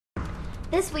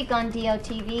This week on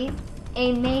DOTV,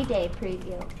 a May Day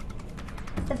preview.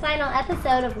 The final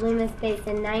episode of Loomis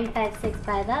Basin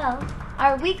 95650,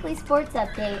 our weekly sports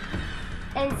update,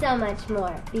 and so much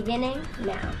more, beginning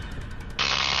now.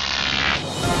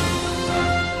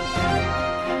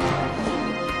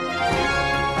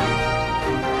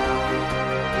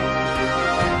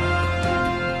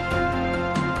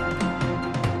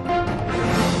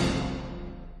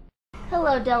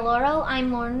 Hello Del Oro,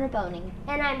 I'm Lauren Raboni.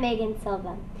 And I'm Megan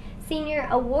Silva. Senior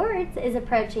Awards is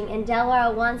approaching and Del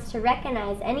Oro wants to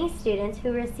recognize any students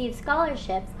who receive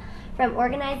scholarships from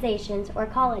organizations or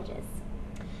colleges.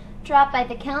 Drop by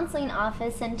the counseling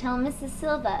office and tell Mrs.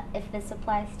 Silva if this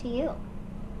applies to you.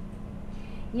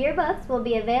 Yearbooks will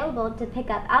be available to pick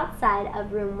up outside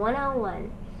of room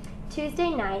 101,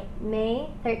 Tuesday night, May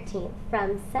 13th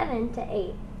from 7 to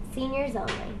 8, seniors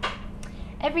only.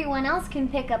 Everyone else can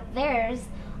pick up theirs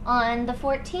on the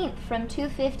 14th from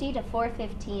 2:50 to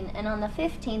 4:15 and on the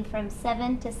 15th from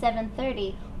 7 to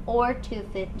 7:30 or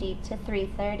 2:50 to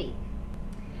 3:30.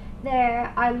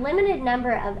 There are limited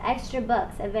number of extra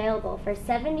books available for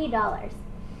 $70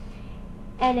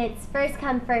 and it's first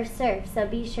come first served, so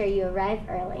be sure you arrive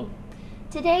early.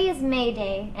 Today is May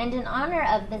Day, and in honor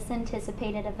of this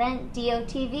anticipated event,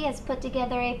 DOTV has put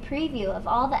together a preview of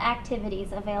all the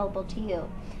activities available to you.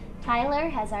 Tyler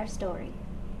has our story.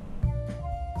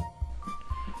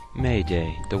 May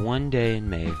Day, the one day in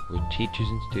May where teachers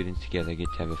and students together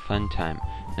get to have a fun time.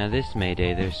 Now this May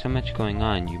Day, there's so much going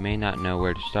on you may not know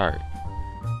where to start.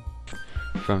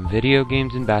 From video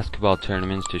games and basketball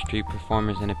tournaments to street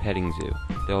performers and a petting zoo,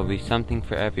 there will be something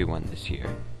for everyone this year.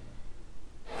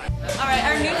 Alright,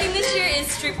 our new thing this year is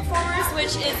street performers,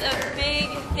 which is a big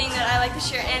thing that I like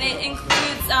this year, and it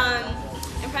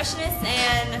includes impressionists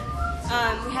and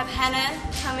we have henna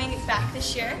coming back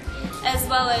this year, as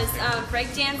well as break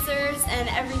dancers and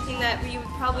everything that we would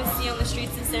probably see on the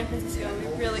streets in San Francisco. It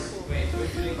would be really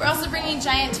cool. We're also bringing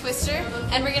Giant Twister,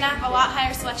 and we're going to have a lot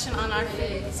higher selection on our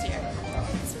food this year.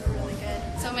 It's really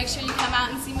good. So make sure you come out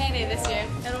and see May Day this year.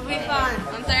 It'll be fun.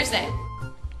 On Thursday.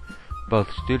 Both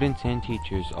students and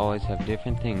teachers always have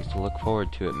different things to look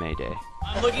forward to at May Day.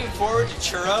 I'm looking forward to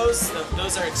churros.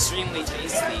 Those are extremely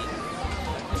tasty.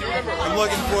 I'm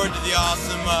looking forward to the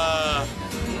awesome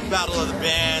Battle of the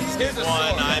Bands.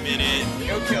 One, I'm in it.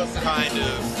 Kind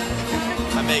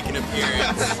of. I make an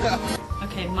appearance.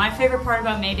 Okay, my favorite part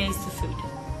about May Day is the food.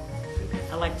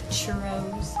 I like the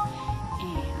churros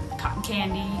and the cotton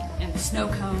candy and the snow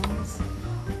cones.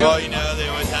 Well, you know, they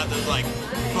always have those like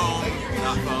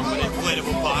not foam, but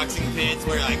inflatable boxing pits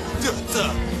where you're like,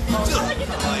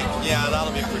 like, yeah,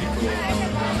 that'll be pretty cool.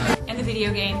 And the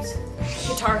video games,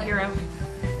 Guitar Hero,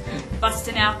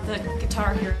 busting out the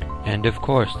Guitar Hero. And of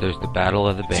course, there's the Battle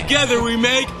of the Bands. Together we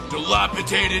make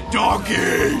dilapidated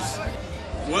donkeys.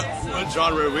 What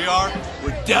genre we are?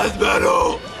 We're death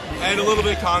metal. And a little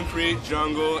bit concrete,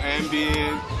 jungle,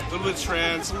 ambient, a little bit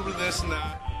trance, a little bit of this and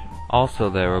that. Also,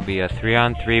 there will be a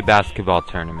 3-on-3 basketball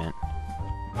tournament.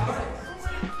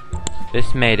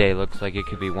 This May Day looks like it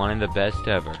could be one of the best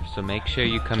ever, so make sure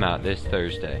you come out this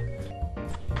Thursday.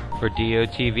 For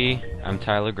DOTV, I'm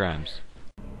Tyler Grimes.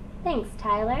 Thanks,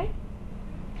 Tyler.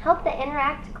 Help the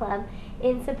Interact Club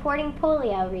in supporting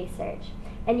polio research,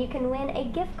 and you can win a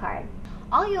gift card.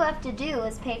 All you have to do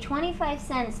is pay 25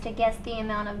 cents to guess the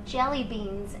amount of jelly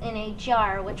beans in a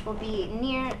jar, which will be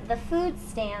near the food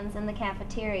stands in the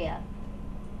cafeteria.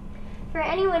 For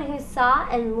anyone who saw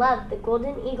and loved the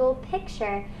Golden Eagle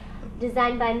picture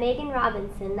designed by Megan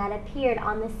Robinson that appeared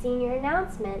on the senior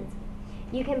announcements,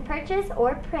 you can purchase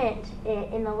or print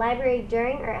it in the library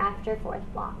during or after 4th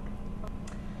block.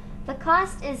 The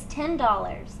cost is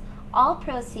 $10. All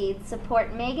proceeds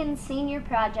support Megan's senior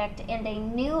project and a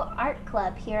new art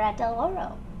club here at Del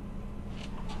Oro.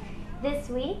 This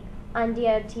week on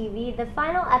DOTV, the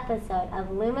final episode of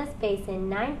Loomis Basin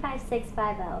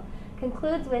 95650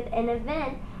 concludes with an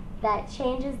event that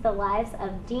changes the lives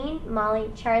of Dean,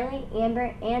 Molly, Charlie,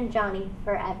 Amber, and Johnny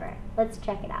forever. Let's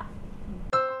check it out.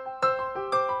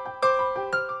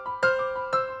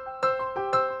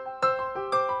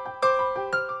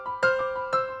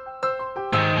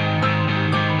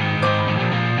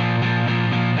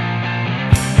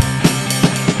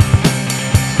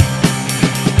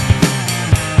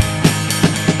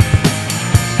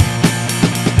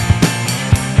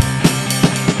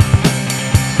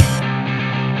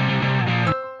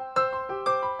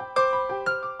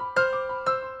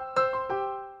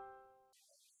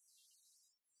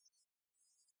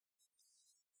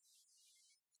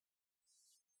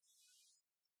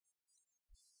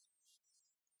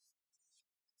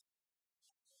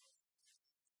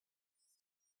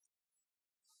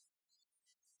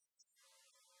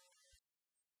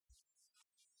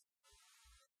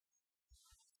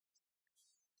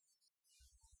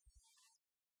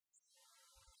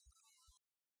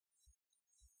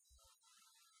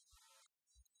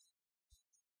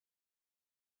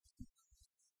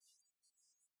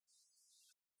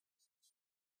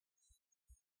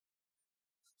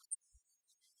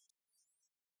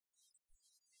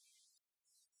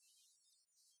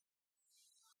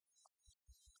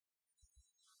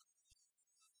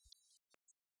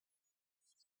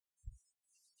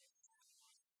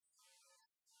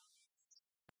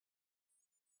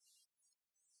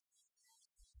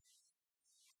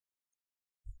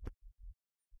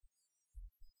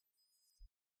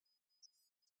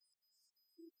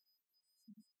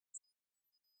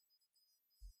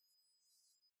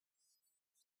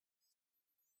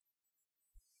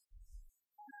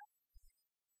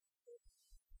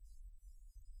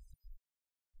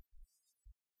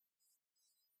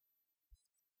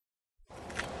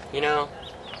 You know,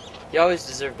 you always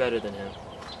deserve better than him.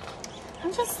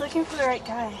 I'm just looking for the right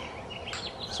guy.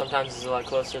 Sometimes it's a lot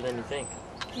closer than you think.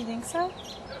 You think so?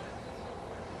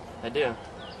 I do.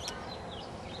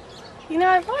 You know,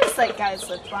 I've always liked guys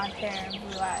with blonde hair and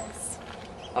blue eyes.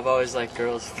 I've always liked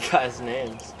girls with guys'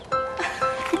 names. Come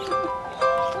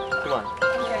on.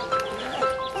 Okay.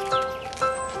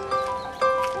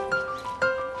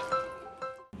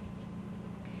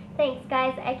 Thanks,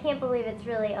 guys. I can't believe it's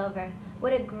really over.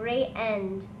 What a great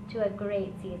end to a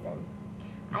great season.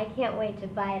 I can't wait to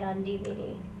buy it on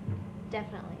DVD.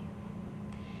 Definitely.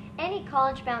 Any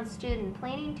college-bound student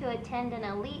planning to attend an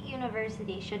elite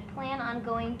university should plan on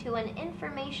going to an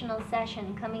informational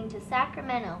session coming to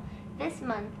Sacramento this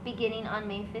month beginning on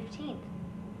May 15th.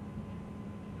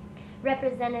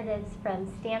 Representatives from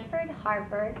Stanford,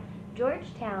 Harvard,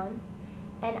 Georgetown,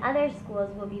 and other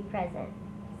schools will be present.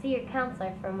 See your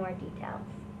counselor for more details.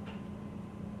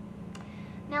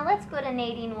 Now let's go to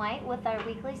Nadine White with our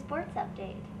weekly sports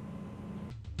update.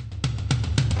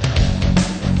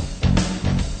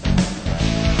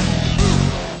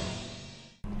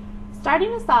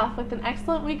 Starting us off with an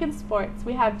excellent week in sports,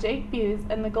 we have Jake Buse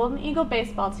and the Golden Eagle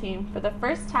baseball team for the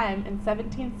first time in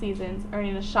 17 seasons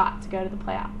earning a shot to go to the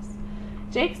playoffs.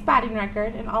 Jake's batting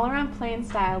record and all-around playing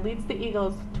style leads the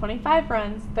Eagles with 25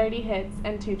 runs, 30 hits,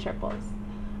 and 2 triples.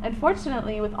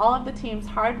 Unfortunately, with all of the team's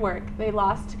hard work, they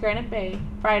lost to Granite Bay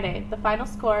Friday, the final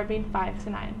score being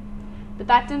 5-9. But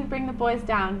that didn't bring the boys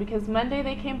down because Monday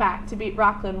they came back to beat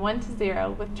Rockland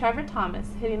 1-0 with Trevor Thomas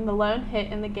hitting the lone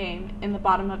hit in the game in the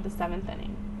bottom of the 7th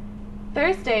inning.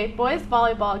 Thursday, boys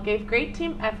volleyball gave great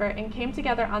team effort and came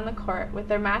together on the court with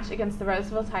their match against the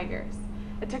Roseville Tigers.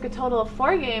 It took a total of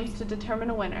 4 games to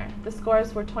determine a winner. The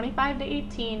scores were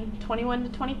 25-18,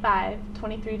 21-25,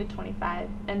 23-25,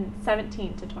 and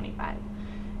 17-25.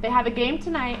 They have a game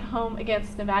tonight home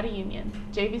against Nevada Union.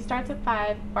 JV starts at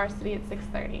 5, varsity at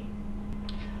 6:30.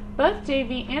 Both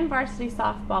JV and varsity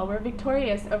softball were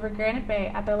victorious over Granite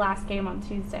Bay at their last game on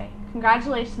Tuesday.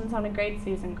 Congratulations on a great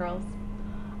season, girls.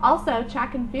 Also,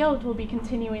 track and field will be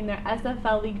continuing their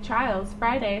SFL League trials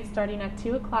Friday starting at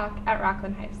 2 o'clock at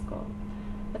Rockland High School.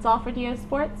 That's all for DO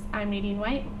Sports. I'm Nadine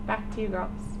White. Back to you,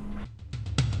 girls.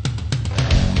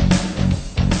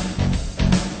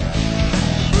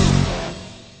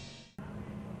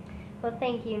 Well,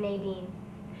 thank you, Nadine.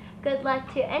 Good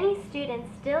luck to any students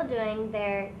still doing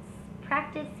their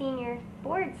practice senior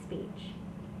board speech.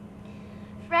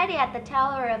 Friday at the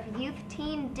Tower of Youth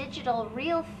Teen Digital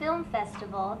Reel Film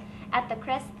Festival at the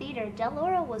Crest Theater, Del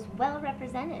Oro was well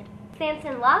represented.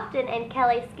 Samson Lofton and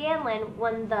Kelly Scanlon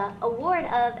won the Award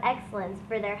of Excellence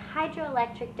for their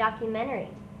hydroelectric documentary.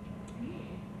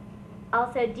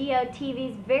 Also,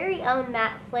 DOTV's very own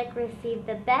Matt Flick received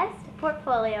the Best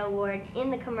Portfolio Award in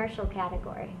the commercial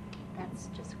category. That's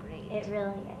just great. It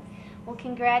really is. Well,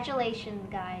 congratulations,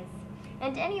 guys.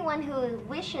 And anyone who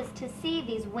wishes to see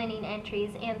these winning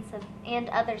entries and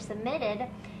others submitted,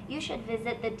 you should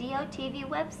visit the DOTV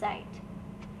website.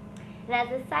 And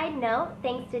as a side note,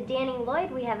 thanks to Danny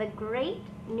Lloyd, we have a great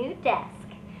new desk.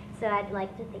 So I'd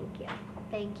like to thank you.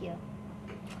 Thank you.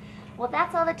 Well,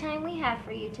 that's all the time we have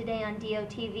for you today on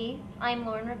DOTV. I'm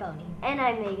Lauren Raboni. And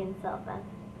I'm Megan Silva.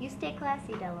 You stay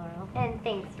classy, Del Oro. And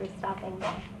thanks for stopping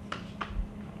by.